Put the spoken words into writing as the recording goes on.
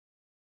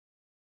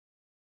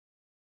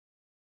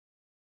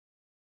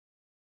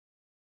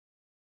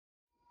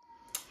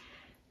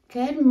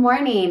Good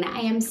morning. I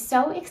am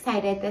so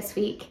excited this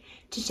week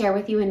to share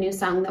with you a new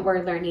song that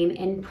we're learning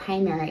in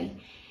primary.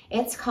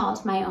 It's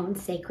called My Own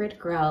Sacred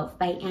Grove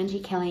by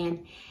Angie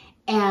Killian.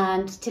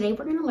 And today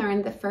we're going to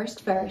learn the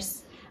first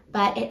verse,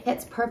 but it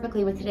fits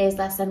perfectly with today's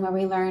lesson where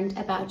we learned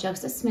about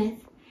Joseph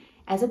Smith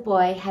as a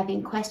boy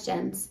having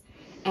questions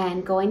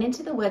and going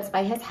into the woods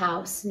by his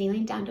house,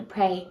 kneeling down to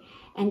pray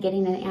and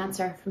getting an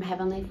answer from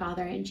Heavenly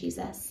Father and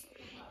Jesus.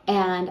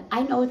 And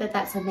I know that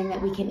that's something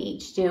that we can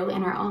each do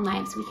in our own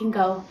lives. We can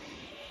go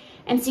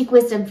and seek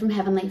wisdom from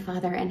Heavenly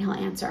Father and He'll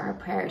answer our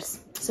prayers.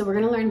 So we're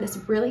going to learn this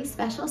really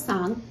special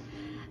song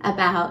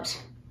about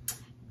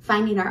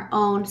finding our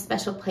own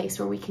special place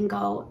where we can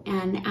go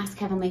and ask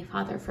Heavenly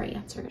Father for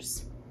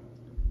answers.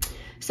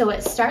 So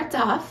it starts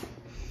off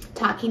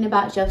talking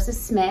about Joseph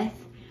Smith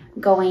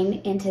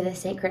going into the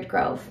sacred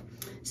grove.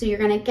 So you're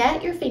going to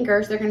get your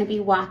fingers, they're going to be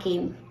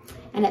walking,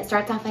 and it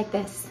starts off like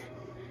this.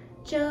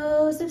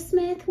 Joseph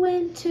Smith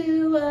went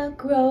to a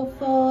grove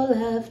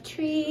full of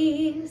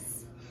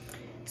trees.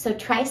 So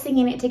try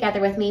singing it together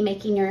with me,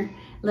 making your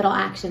little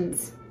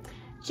actions.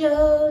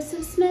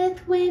 Joseph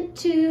Smith went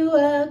to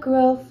a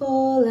grove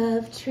full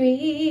of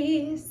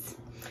trees.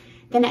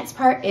 The next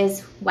part is,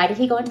 why did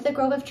he go into the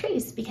grove of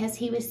trees? Because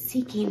he was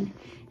seeking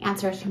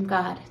answers from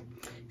God.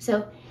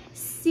 So,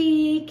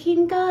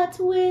 seeking God's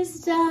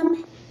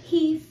wisdom,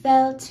 he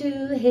fell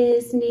to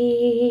his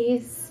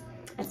knees.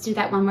 Let's do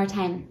that one more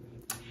time.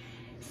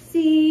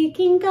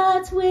 Seeking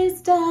God's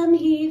wisdom,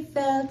 he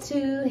fell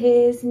to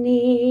his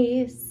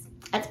knees.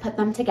 Let's put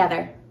them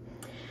together.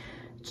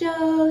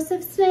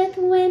 Joseph Smith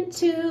went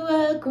to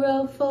a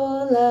grove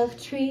full of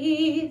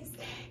trees.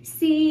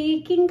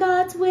 Seeking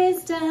God's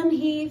wisdom,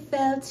 he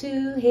fell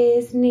to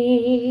his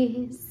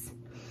knees.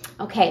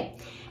 Okay,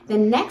 the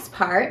next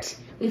part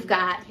we've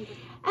got,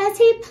 as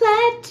he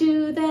pled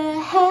to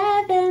the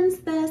heavens,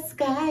 the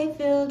sky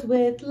filled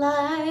with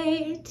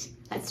light.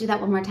 Let's do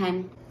that one more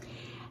time.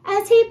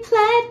 As he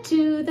pled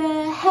to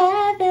the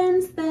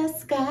heavens, the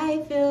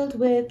sky filled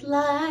with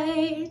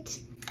light.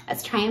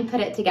 Let's try and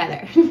put it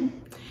together.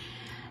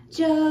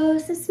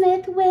 Joseph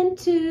Smith went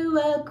to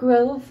a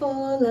grove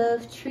full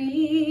of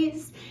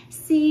trees.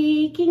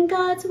 Seeking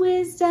God's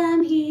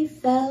wisdom, he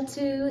fell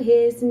to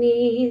his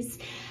knees.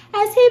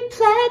 As he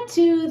pled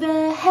to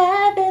the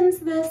heavens,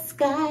 the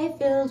sky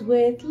filled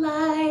with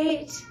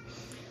light.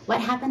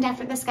 What happened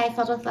after the sky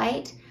filled with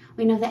light?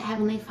 We know that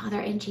Heavenly Father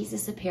and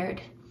Jesus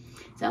appeared.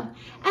 So,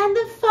 and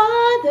the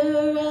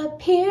Father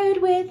appeared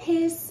with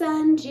his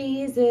Son,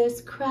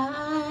 Jesus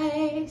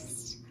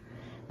Christ.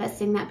 Let's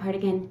sing that part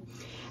again.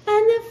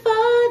 And the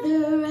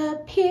Father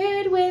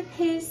appeared with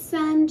his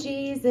Son,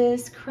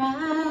 Jesus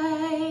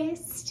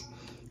Christ.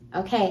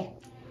 Okay,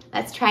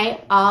 let's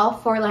try all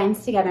 4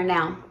 lines together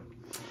now.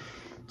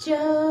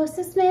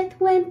 Joseph Smith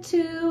went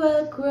to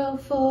a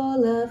grove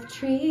full of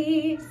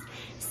trees.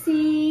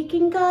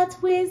 Seeking God's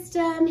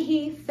wisdom,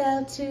 he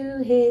fell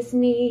to his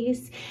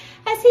knees.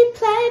 As he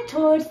pled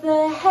towards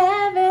the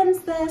heavens,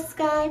 the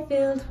sky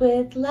filled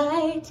with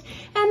light,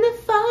 and the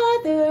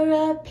Father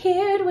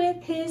appeared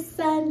with his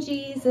Son,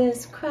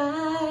 Jesus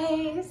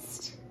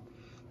Christ.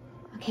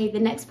 Okay, the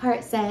next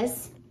part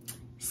says,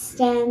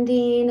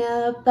 standing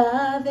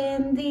above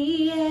in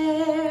the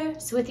air.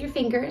 So with your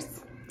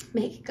fingers,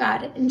 make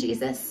God and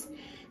Jesus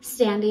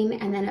standing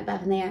and then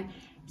above in the air.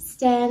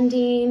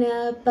 Standing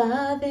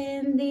above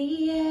in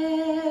the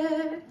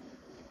air,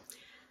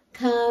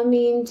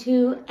 coming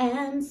to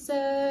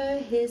answer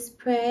his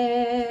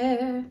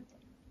prayer.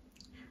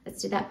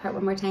 Let's do that part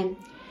one more time.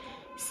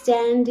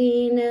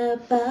 Standing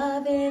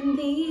above in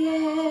the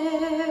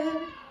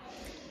air,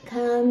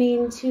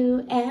 coming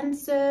to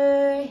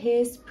answer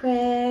his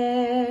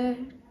prayer.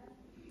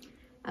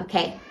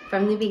 Okay,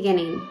 from the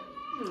beginning.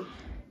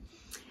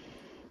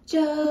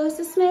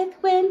 Joseph Smith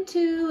went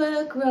to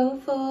a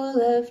grove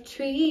full of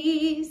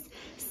trees.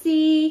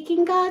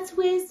 Seeking God's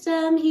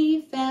wisdom,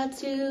 he fell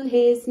to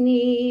his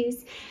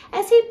knees.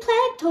 As he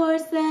pled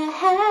towards the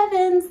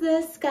heavens,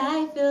 the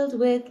sky filled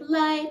with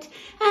light,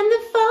 and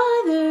the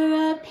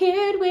Father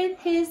appeared with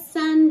his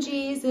Son,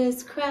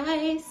 Jesus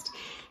Christ,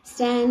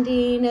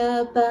 standing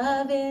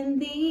above in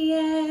the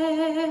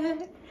air,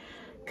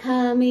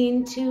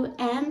 coming to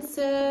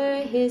answer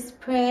his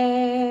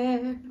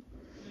prayer.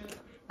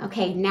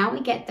 Okay, now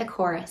we get the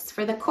chorus.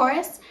 For the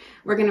chorus,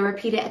 we're going to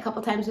repeat it a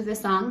couple times with the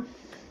song,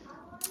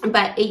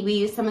 but we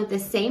use some of the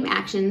same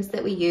actions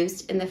that we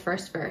used in the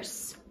first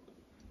verse.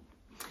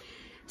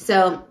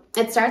 So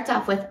it starts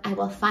off with, I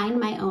will find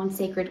my own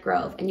sacred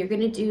grove. And you're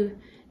going to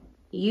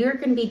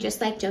be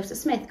just like Joseph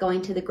Smith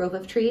going to the grove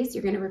of trees.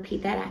 You're going to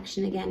repeat that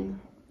action again.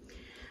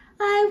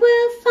 I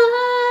will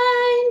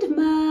find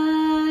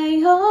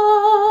my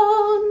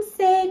own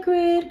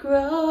sacred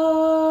grove.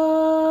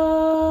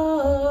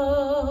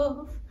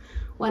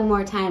 One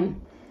more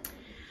time.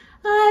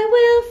 I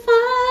will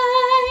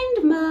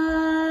find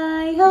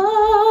my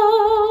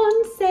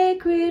own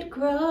sacred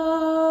grove.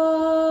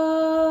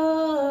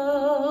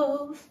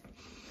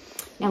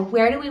 Now,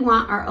 where do we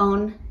want our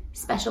own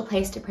special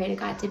place to pray to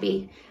God to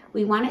be?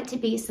 We want it to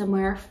be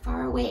somewhere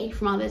far away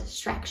from all the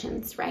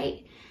distractions,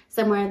 right?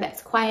 somewhere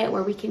that's quiet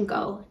where we can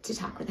go to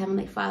talk with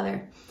Heavenly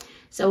Father.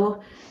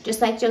 So just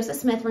like Joseph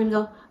Smith, we're going to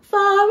go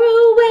far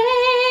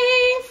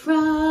away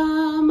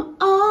from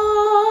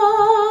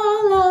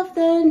all of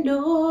the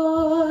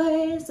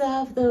noise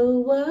of the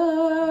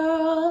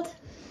world.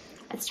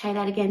 Let's try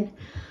that again.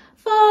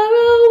 Far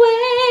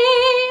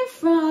away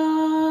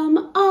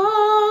from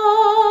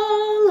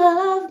all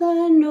of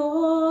the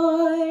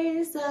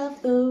noise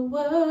of the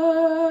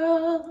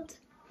world.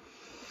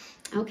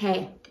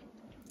 Okay,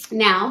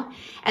 now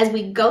as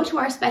we go to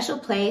our special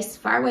place,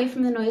 far away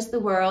from the noise of the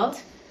world,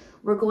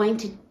 we're going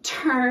to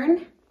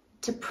turn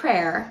to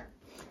prayer.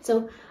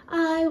 So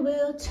I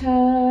will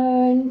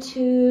turn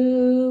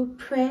to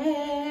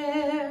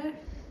prayer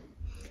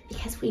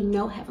because we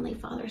know Heavenly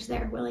Father's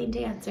there willing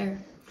to answer.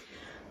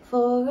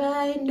 For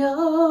I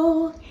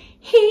know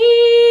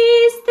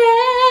He's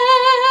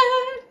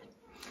there.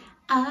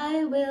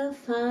 I will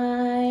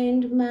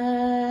find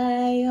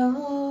my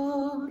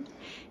own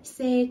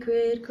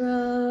sacred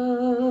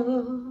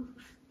grove.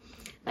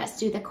 Let's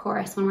do the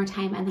chorus one more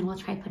time and then we'll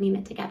try putting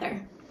it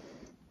together.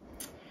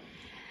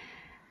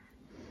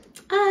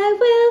 I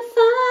will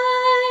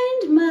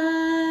find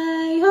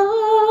my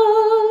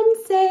own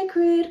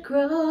sacred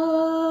grove,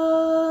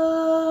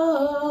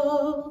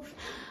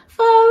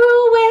 far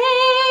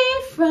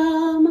away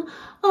from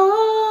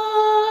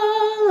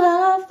all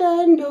of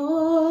the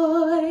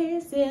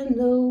noise in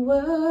the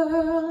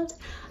world.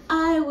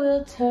 I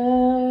will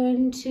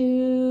turn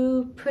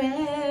to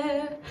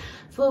prayer,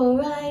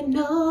 for I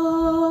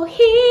know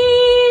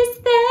He's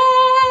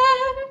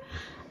there.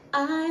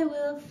 I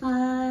will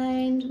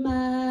find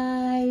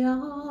my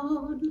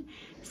own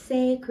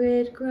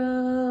sacred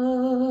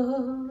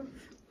grove.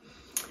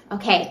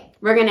 Okay,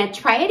 we're going to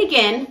try it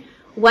again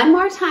one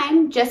more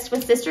time, just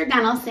with Sister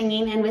Gunnell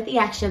singing and with the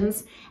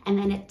actions, and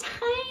then a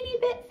tiny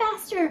bit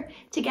faster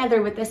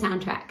together with the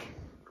soundtrack.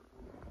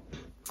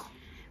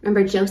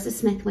 Remember, Joseph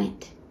Smith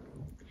went.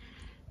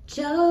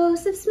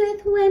 Joseph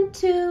Smith went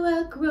to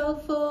a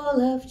grove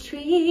full of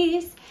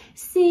trees.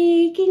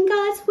 Seeking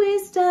God's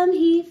wisdom,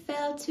 he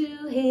fell to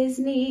his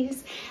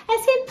knees.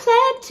 As he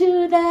pled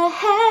to the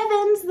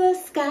heavens, the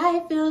sky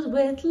filled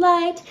with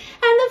light,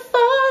 and the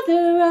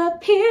Father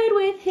appeared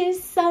with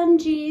his Son,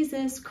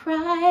 Jesus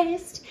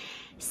Christ,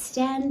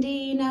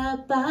 standing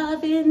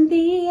above in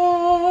the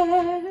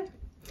air,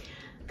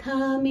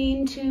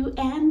 coming to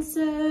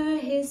answer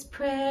his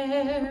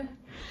prayer.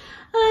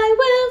 I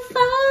will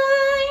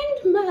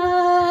find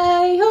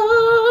my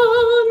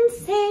own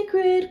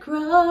sacred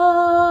grove,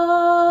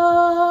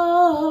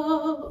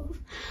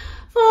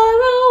 far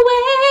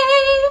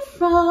away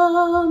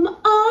from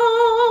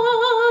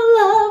all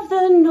of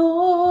the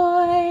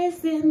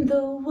noise in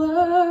the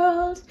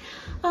world.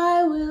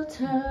 I will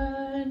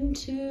turn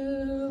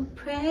to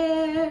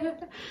prayer,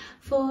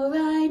 for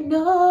I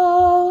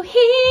know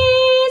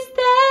He's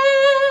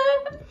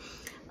there.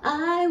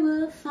 I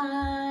will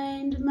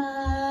find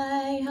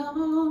my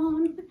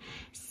own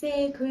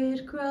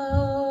sacred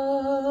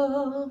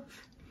grove.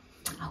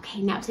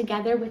 Okay, now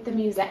together with the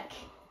music.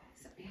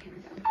 So here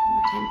we go, one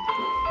more time.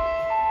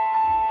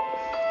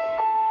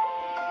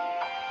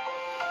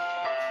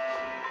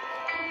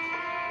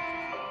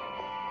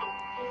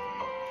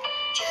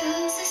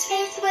 Joseph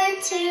Smith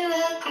went to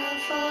a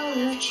grove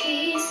full of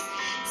trees.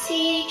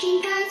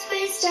 Seeking God's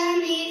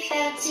wisdom, he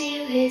fell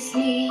to his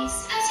knees.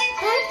 As he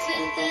pled to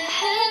the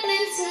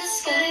heavens, the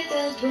sky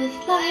filled with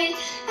light,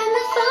 and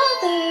the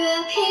Father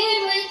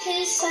appeared with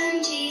his Son,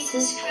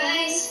 Jesus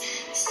Christ,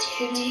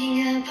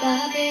 standing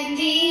above in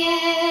the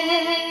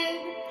air,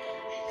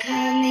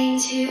 coming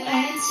to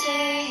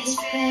answer his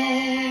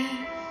prayer.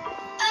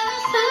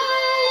 I'll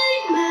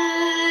find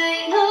my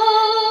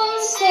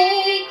own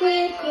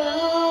sacred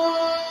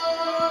grove,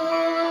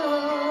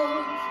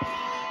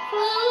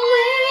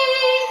 away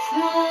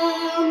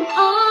from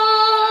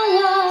all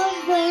of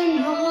the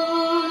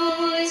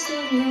noise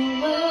in the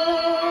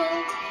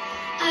world.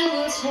 I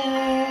will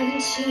turn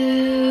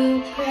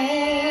to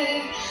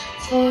prayer,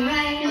 for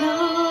I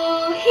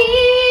know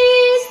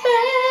He's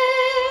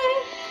there.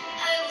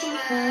 I will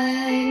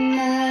find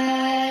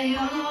my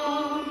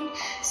own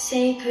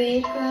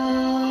sacred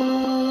grove.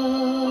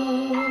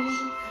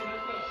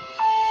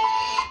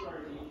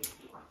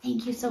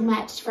 Thank you so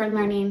much for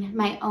learning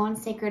my own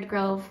sacred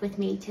grove with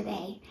me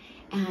today.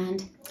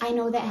 And I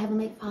know that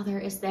Heavenly Father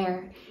is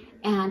there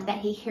and that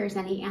He hears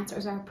and He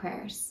answers our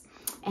prayers.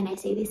 And I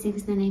say these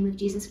things in the name of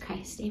Jesus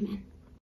Christ. Amen.